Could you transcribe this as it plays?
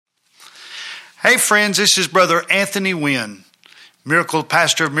Hey friends, this is Brother Anthony Wynn,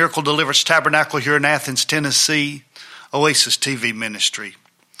 pastor of Miracle Deliverance Tabernacle here in Athens, Tennessee, Oasis TV Ministry.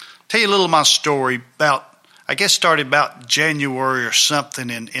 Tell you a little of my story started about January or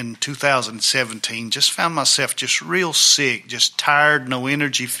something in 2017. Just found myself just real sick, just tired, no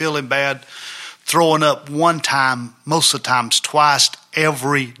energy, feeling bad, throwing up one time, most of the times twice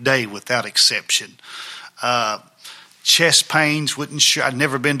every day without exception. Chest pains, wasn't sure. I'd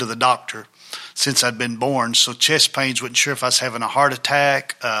never been to the doctor since I'd been born, so chest pains, wasn't sure if I was having a heart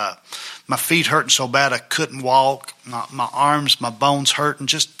attack. My feet hurting so bad I couldn't walk. My arms, my bones hurting,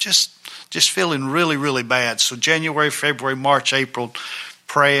 just feeling really, really bad. So January, February, March, April,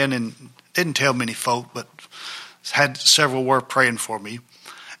 praying, and didn't tell many folk, but had several were praying for me.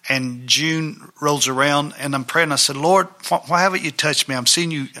 And June rolls around, and I'm praying. I said, Lord, why haven't you touched me? I'm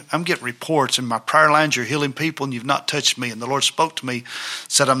seeing you. I'm getting reports in my prayer lines. You're healing people, and you've not touched me. And the Lord spoke to me,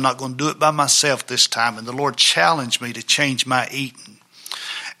 said, I'm not going to do it by myself this time. And the Lord challenged me to change my eating.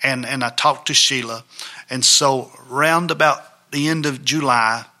 And I talked to Sheila. And so round about the end of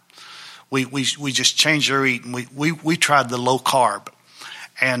July, we just changed our eating. We tried the low carb.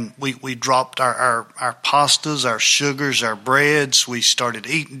 And we dropped our pastas, our sugars, our breads. We started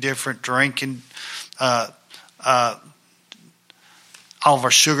eating different, drinking all of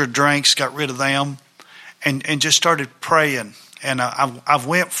our sugar drinks, got rid of them, and just started praying. And I've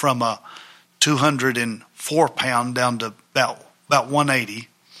went from a 204 pound down to about 180.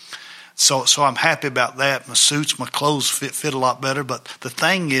 So I'm happy about that. My suits, my clothes fit a lot better. But the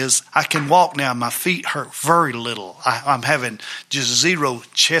thing is, I can walk now. My feet hurt very little. I'm having just zero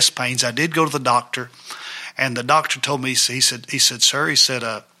chest pains. I did go to the doctor, and the doctor told me, he said, sir,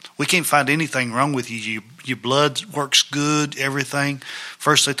 we can't find anything wrong with you. Your blood works good, everything.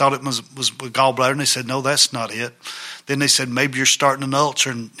 First they thought it was gallbladder, and they said, no, that's not it. Then they said, maybe you're starting an ulcer,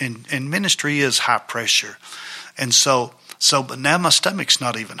 and ministry is high pressure. And but now my stomach's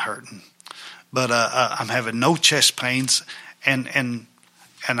not even hurting. But I'm having no chest pains, and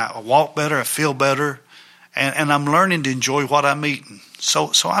I walk better, I feel better, and I'm learning to enjoy what I'm eating.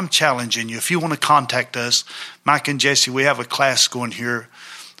 So I'm challenging you. If you want to contact us, Mike and Jesse, we have a class going here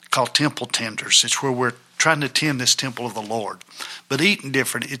called Temple Tenders. It's where we're trying to tend this temple of the Lord. But eating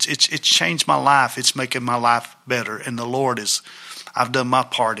different, it's changed my life. It's making my life better, and the Lord is. I've done my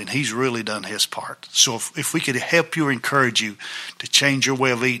part, and He's really done His part. So if we could help you or encourage you to change your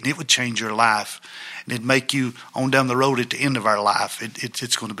way of eating, it would change your life. And it'd make you on down the road at the end of our life.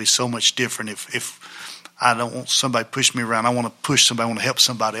 It's going to be so much different. If I don't want somebody to push me around, I want to push somebody, I want to help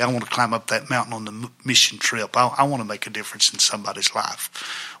somebody. I want to climb up that mountain on the mission trip. I want to make a difference in somebody's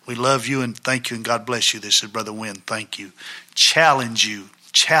life. We love you and thank you, and God bless you. This is Brother Wynn. Thank you. Challenging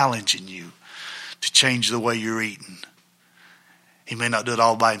you to change the way you're eating. He may not do it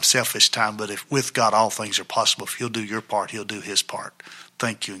all by himself this time, but if with God all things are possible. If you'll do your part, He'll do His part.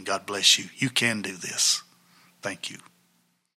 Thank you, and God bless you. You can do this. Thank you.